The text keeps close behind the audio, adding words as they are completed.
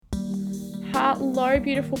Hello,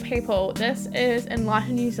 beautiful people. This is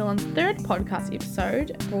Enlighten New Zealand's third podcast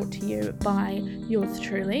episode, brought to you by yours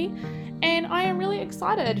truly, and I am really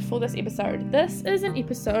excited for this episode. This is an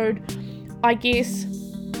episode, I guess,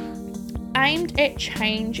 aimed at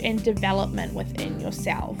change and development within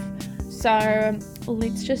yourself. So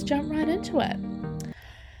let's just jump right into it.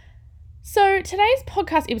 So today's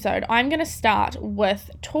podcast episode, I'm going to start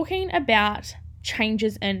with talking about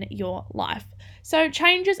changes in your life. So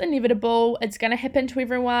change is inevitable. It's going to happen to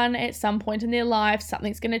everyone at some point in their life.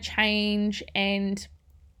 Something's going to change. And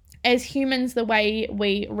as humans, the way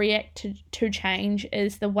we react to change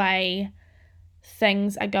is the way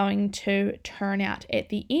things are going to turn out at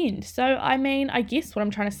the end. So, I guess what I'm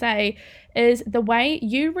trying to say is the way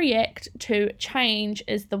you react to change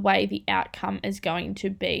is the way the outcome is going to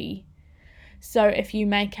be. So if you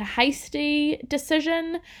make a hasty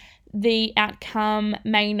decision, the outcome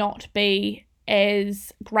may not be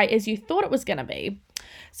as great as you thought it was going to be.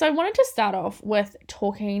 So I wanted to start off with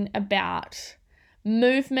talking about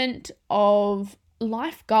movement of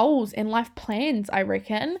life goals and life plans, I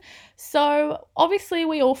reckon. So obviously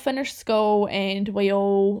we all finish school and we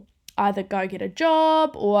all either go get a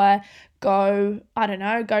job or go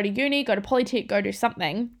to uni, go to Polytech, go do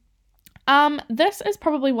something. This is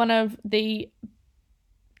probably one of the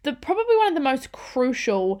most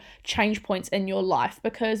crucial change points in your life,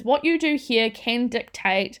 because what you do here can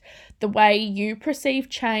dictate the way you perceive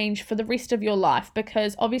change for the rest of your life.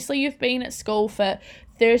 Because obviously you've been at school for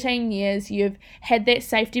 13 years, you've had that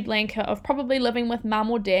safety blanket of probably living with mum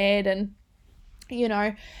or dad and,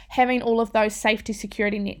 having all of those safety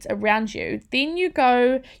security nets around you. Then you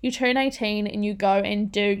turn 18 and you go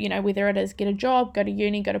and do, whether it is get a job, go to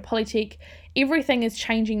uni, go to Polytech, everything is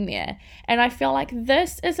changing there. And I feel like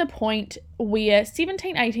this is a point where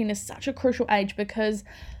 17, 18 is such a crucial age, because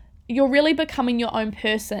you're really becoming your own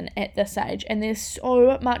person at this age. And there's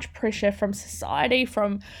so much pressure from society,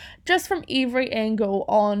 from every angle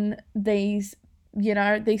on these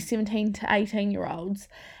 17 to 18 year olds.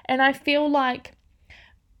 And I feel like,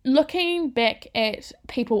 looking back at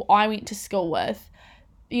people I went to school with,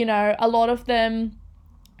 a lot of them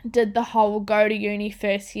did the whole go to uni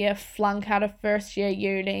first year, flunk out of first year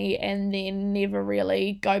uni, and then never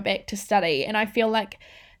really go back to study. And I feel like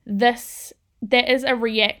that is a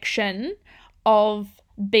reaction of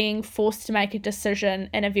being forced to make a decision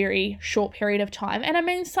in a very short period of time.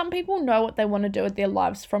 And some people know what they want to do with their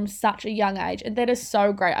lives from such a young age, and that is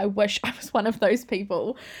so great. I wish I was one of those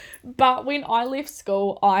people. But when I left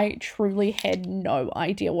school, I truly had no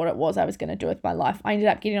idea what it was I was going to do with my life. I ended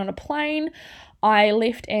up getting on a plane. I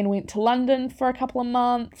left and went to London for a couple of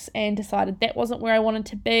months and decided that wasn't where I wanted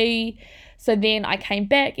to be. So then I came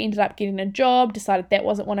back, ended up getting a job, decided that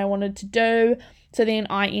wasn't what I wanted to do. So then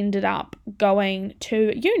I ended up going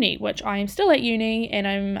to uni, which I am still at uni, and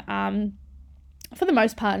I'm, for the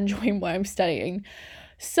most part, enjoying what I'm studying.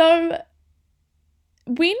 So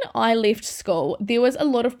when I left school, there was a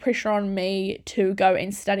lot of pressure on me to go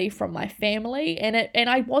and study from my family, and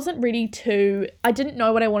I wasn't ready I didn't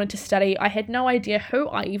know what I wanted to study. I had no idea who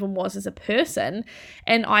I even was as a person,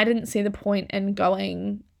 and I didn't see the point in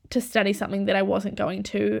going to study something that I wasn't going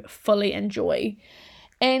to fully enjoy.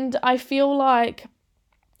 And I feel like,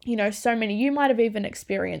 you might have even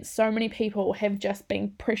experienced, so many people have just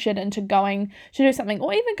been pressured into going to do something,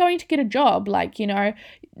 or even going to get a job, like, in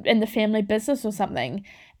the family business or something.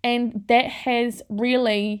 And that has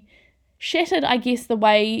really shattered, I guess, the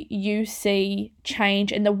way you see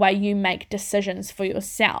change and the way you make decisions for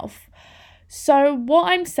yourself. So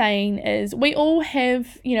what I'm saying is we all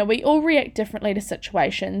react differently to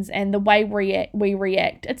situations, and the way we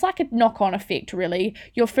react, it's like a knock-on effect, really.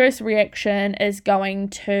 Your first reaction is going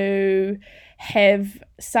to have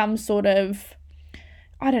some sort of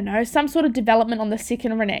development on the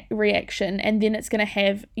second reaction, and then it's going to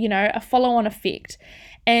have, a follow-on effect.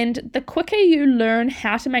 And the quicker you learn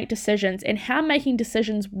how to make decisions and how making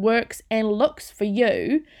decisions works and looks for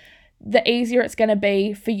you, the easier it's going to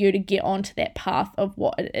be for you to get onto that path of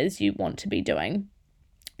what it is you want to be doing.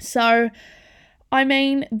 So,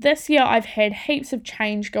 this year I've had heaps of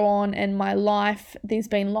change go on in my life. There's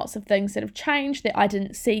been lots of things that have changed that I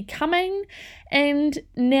didn't see coming. And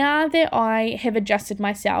now that I have adjusted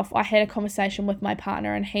myself, I had a conversation with my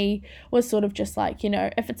partner, and he was sort of just like,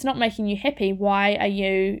 if it's not making you happy, why are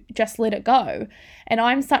you just let it go? And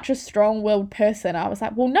I'm such a strong-willed person. I was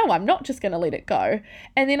like, well, no, I'm not just going to let it go.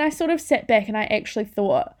 And then I sort of sat back and I actually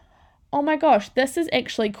thought, oh my gosh, this is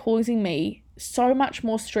actually causing me so much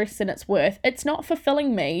more stress than it's worth. It's not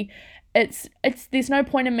fulfilling me. There's no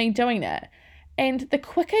point in me doing it. And the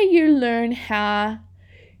quicker you learn how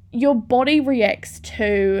your body reacts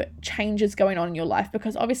to changes going on in your life,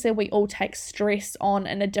 because obviously we all take stress on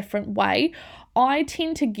in a different way. I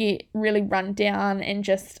tend to get really run down and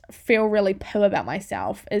just feel really poo about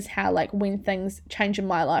myself, is how like when things change in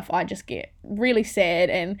my life, I just get really sad,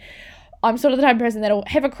 and I'm sort of the type of person that'll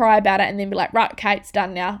have a cry about it and then be like, right, okay, it's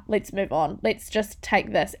done now. Let's move on. Let's just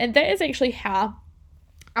take this. And that is actually how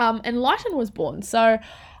Enlighten was born. So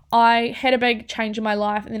I had a big change in my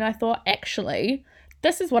life, and then I thought, actually,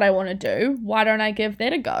 this is what I want to do. Why don't I give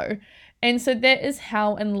that a go? And so that is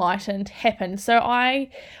how Enlightened happened. So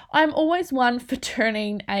I'm always one for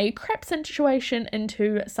turning a crap situation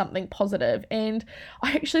into something positive. And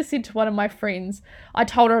I actually said to one of my friends, I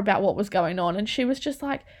told her about what was going on, and she was just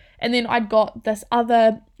like, and then I'd got this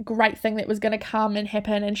other great thing that was going to come and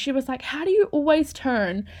happen, and she was like, how do you always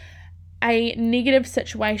turn a negative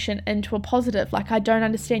situation into a positive? Like, I don't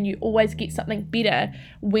understand. You always get something better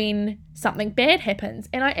when something bad happens.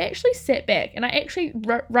 And I actually sat back and I actually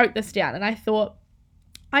wrote this down, and I thought,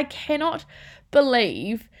 I cannot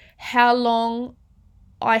believe how long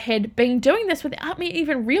I had been doing this without me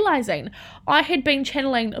even realizing. I had been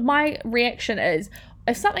channeling. My reaction is,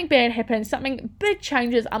 if something bad happens, something big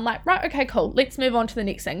changes, I'm like, right, okay, cool, let's move on to the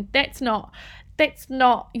next thing. That's not,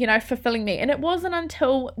 fulfilling me. And it wasn't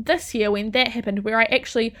until this year when that happened where I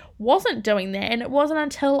actually wasn't doing that. And it wasn't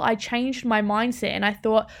until I changed my mindset and I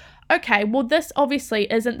thought, okay, well, this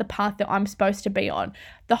obviously isn't the path that I'm supposed to be on.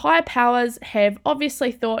 The higher powers have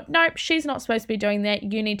obviously thought, nope, she's not supposed to be doing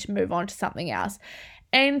that. You need to move on to something else.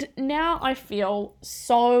 And now I feel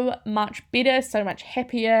so much better, so much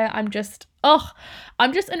happier. I'm just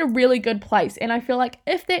in a really good place. And I feel like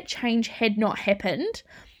if that change had not happened,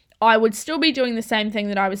 I would still be doing the same thing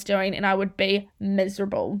that I was doing, and I would be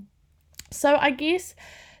miserable. So I guess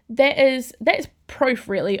that's proof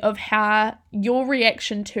really of how your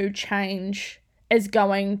reaction to change is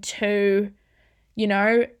going to,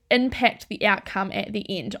 impact the outcome at the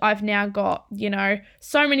end. I've now got,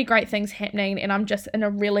 so many great things happening, and I'm just in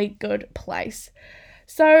a really good place.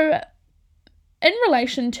 So in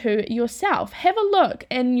relation to yourself, have a look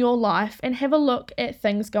in your life and have a look at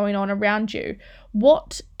things going on around you.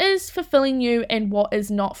 What is fulfilling you and what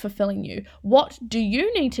is not fulfilling you? What do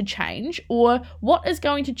you need to change, or what is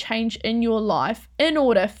going to change in your life in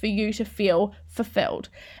order for you to feel fulfilled?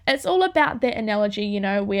 It's all about that analogy,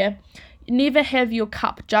 where never have your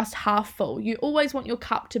cup just half full. You always want your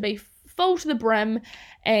cup to be full to the brim,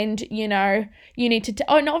 and you need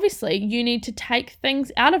to and obviously you need to take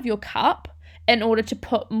things out of your cup in order to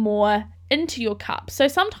put more into your cup. So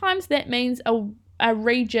sometimes that means a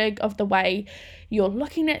rejig of the way you're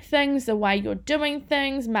looking at things, the way you're doing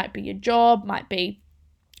things. Might be your job, might be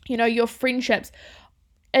your friendships.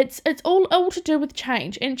 It's all to do with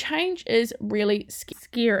change, and change is really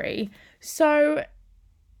scary. So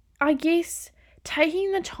I guess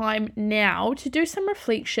taking the time now to do some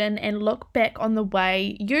reflection and look back on the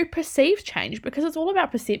way you perceive change, because it's all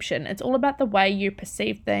about perception. It's all about the way you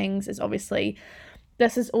perceive things.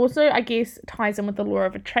 This is also, I guess, ties in with the law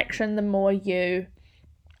of attraction. The more you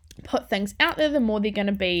put things out there, the more they're going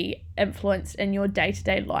to be influenced in your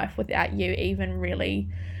day-to-day life without you even really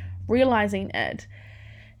realizing it.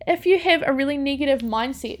 If you have a really negative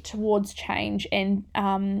mindset towards change and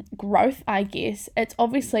growth, I guess, it's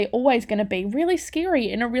obviously always going to be really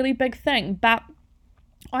scary and a really big thing. But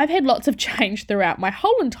I've had lots of change throughout my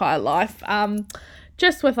whole entire life.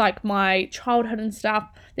 Just with like my childhood and stuff,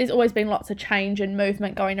 there's always been lots of change and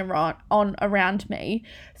movement going around me.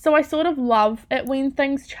 So I sort of love it when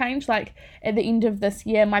things change. Like at the end of this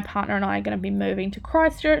year, my partner and I are going to be moving to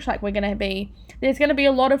Christchurch. Like there's going to be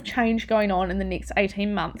a lot of change going on in the next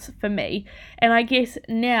 18 months for me. And I guess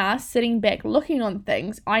now, sitting back looking on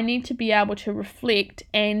things, I need to be able to reflect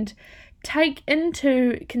and take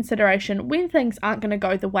into consideration when things aren't going to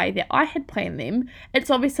go the way that I had planned them. They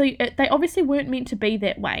obviously weren't meant to be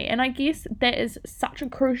that way. And I guess that is such a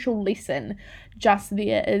crucial lesson just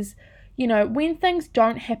there is, when things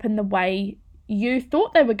don't happen the way you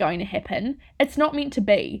thought they were going to happen, it's not meant to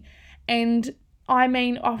be. And I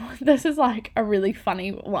mean, this is like a really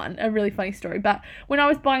funny story. But when I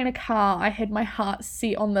was buying a car, I had my heart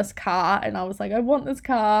set on this car, and I was like, I want this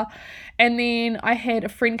car. And then I had a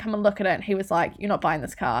friend come and look at it, and he was like, you're not buying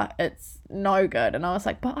this car. It's no good. And I was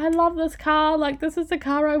like, but I love this car. Like, this is the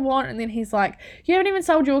car I want. And then he's like, you haven't even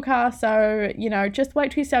sold your car. So, just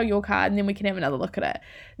wait till you sell your car, and then we can have another look at it.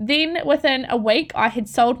 Then within a week, I had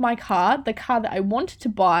sold my car. The car that I wanted to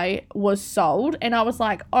buy was sold. And I was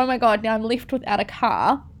like, oh my God, now I'm left without a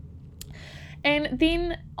car. And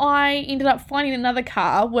then I ended up finding another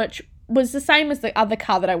car, which was the same as the other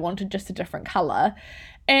car that I wanted, just a different color.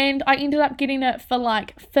 and I ended up getting it for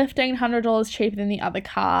like $1,500 cheaper than the other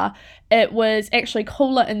car. It was actually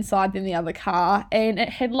cooler inside than the other car, and it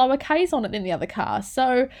had lower Ks on it than the other car.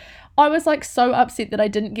 So I was like so upset that I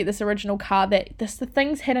didn't get this original car, that the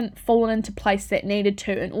things hadn't fallen into place that needed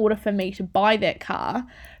to in order for me to buy that car.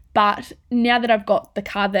 But now that I've got the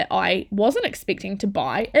car that I wasn't expecting to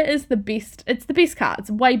buy, it's the best car.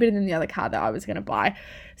 It's way better than the other car that I was going to buy.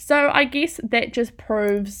 So I guess that just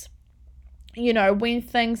proves, when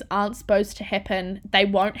things aren't supposed to happen, they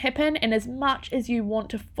won't happen. And as much as you want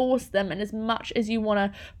to force them and as much as you want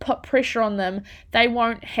to put pressure on them, they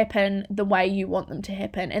won't happen the way you want them to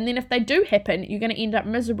happen. And then if they do happen, you're going to end up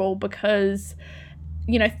miserable because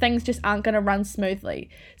things just aren't going to run smoothly.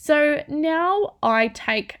 So now I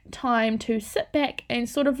take time to sit back and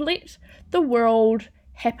sort of let the world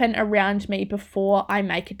happen around me before I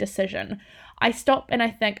make a decision. I stop and I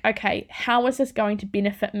think, okay, how is this going to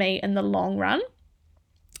benefit me in the long run?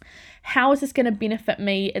 How is this going to benefit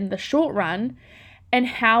me in the short run? And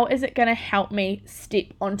how is it going to help me step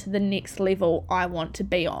onto the next level I want to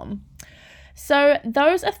be on? So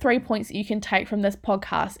those are 3 points that you can take from this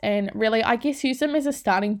podcast, and really, I guess, use them as a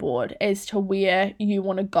starting board as to where you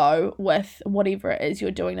want to go with whatever it is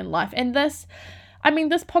you're doing in life. And this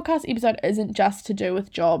podcast episode isn't just to do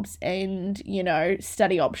with jobs and,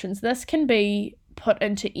 study options. This can be put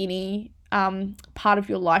into any part of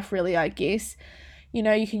your life, really, I guess. You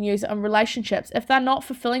can use it on relationships. If they're not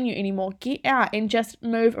fulfilling you anymore, get out and just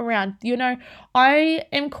move around.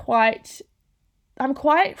 I'm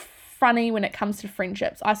quite funny when it comes to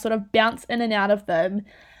friendships. I sort of bounce in and out of them,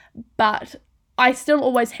 but I still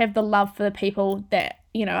always have the love for the people that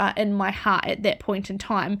are in my heart at that point in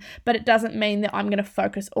time. But it doesn't mean that I'm going to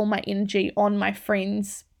focus all my energy on my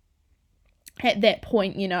friends at that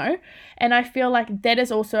point, and I feel like that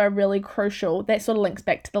is also a really crucial, that sort of links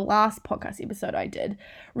back to the last podcast episode I did.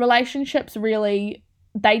 Relationships really,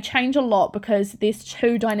 they change a lot because there's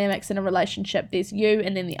two dynamics in a relationship. There's you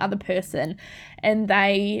and then the other person, and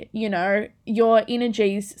they, your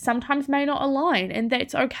energies sometimes may not align, and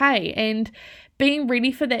that's okay. And being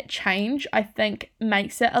ready for that change, I think,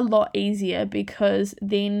 makes it a lot easier, because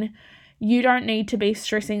then you don't need to be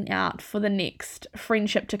stressing out for the next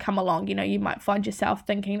friendship to come along. You might find yourself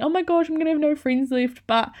thinking, oh my gosh, I'm going to have no friends left,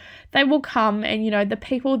 but they will come, and the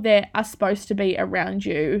people that are supposed to be around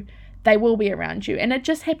you, they will be around you, and it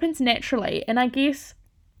just happens naturally. And I guess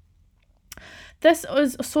this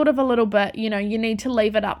is sort of a little bit, you need to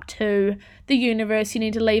leave it up to the universe. You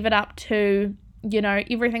need to leave it up to,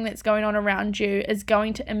 everything that's going on around you is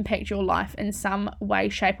going to impact your life in some way,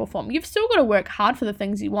 shape or form. You've still got to work hard for the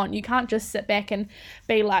things you want. You can't just sit back and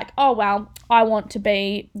be like, oh, well, I want to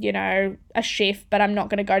be, a chef, but I'm not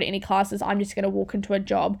going to go to any classes. I'm just going to walk into a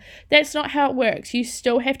job. That's not how it works. You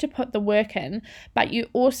still have to put the work in, but you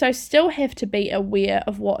also still have to be aware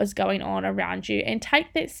of what is going on around you and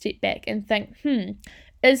take that step back and think,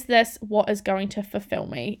 is this what is going to fulfill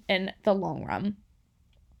me in the long run?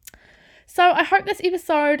 So I hope this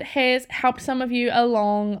episode has helped some of you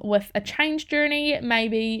along with a change journey.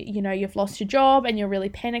 Maybe, you've lost your job and you're really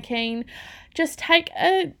panicking. Just take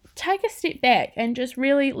a step back and just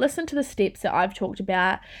really listen to the steps that I've talked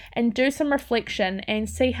about and do some reflection and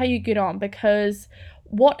see how you get on, because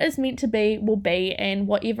what is meant to be will be, and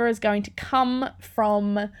whatever is going to come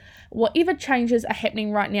from whatever changes are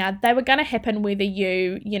happening right now, they were going to happen whether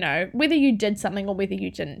you did something or whether you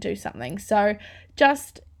didn't do something. So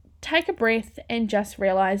just take a breath and just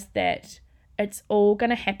realize that it's all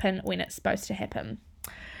going to happen when it's supposed to happen.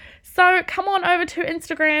 So come on over to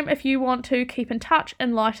Instagram if you want to keep in touch,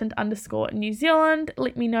 enlightened_New Zealand.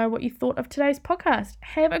 Let me know what you thought of today's podcast.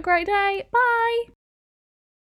 Have a great day. Bye.